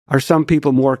Are some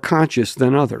people more conscious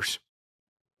than others?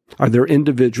 Are there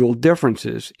individual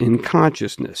differences in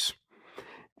consciousness?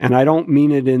 And I don't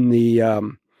mean it in the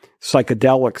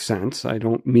psychedelic sense. I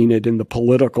don't mean it in the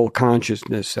political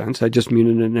consciousness sense. I just mean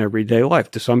it in everyday life.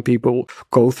 Do some people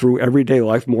go through everyday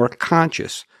life more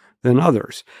conscious than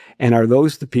others? And are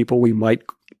those the people we might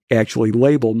actually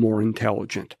label more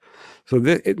intelligent? So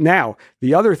now,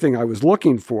 the other thing I was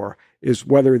looking for is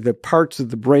whether the parts of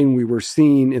the brain we were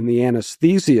seeing in the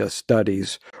anesthesia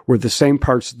studies were the same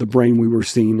parts of the brain we were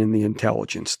seeing in the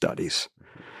intelligence studies.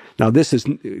 Now, this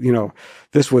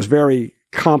was very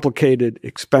complicated,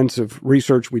 expensive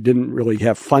research. We didn't really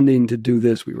have funding to do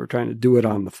this. We were trying to do it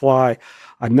on the fly.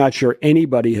 I'm not sure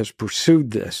anybody has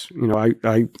pursued this.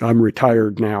 I'm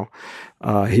retired now.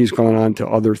 He's gone on to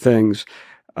other things.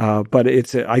 But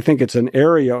I think it's an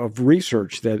area of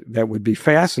research that would be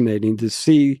fascinating to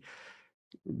see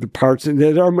the parts.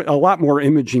 There are a lot more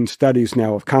imaging studies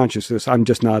now of consciousness. I'm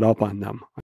just not up on them.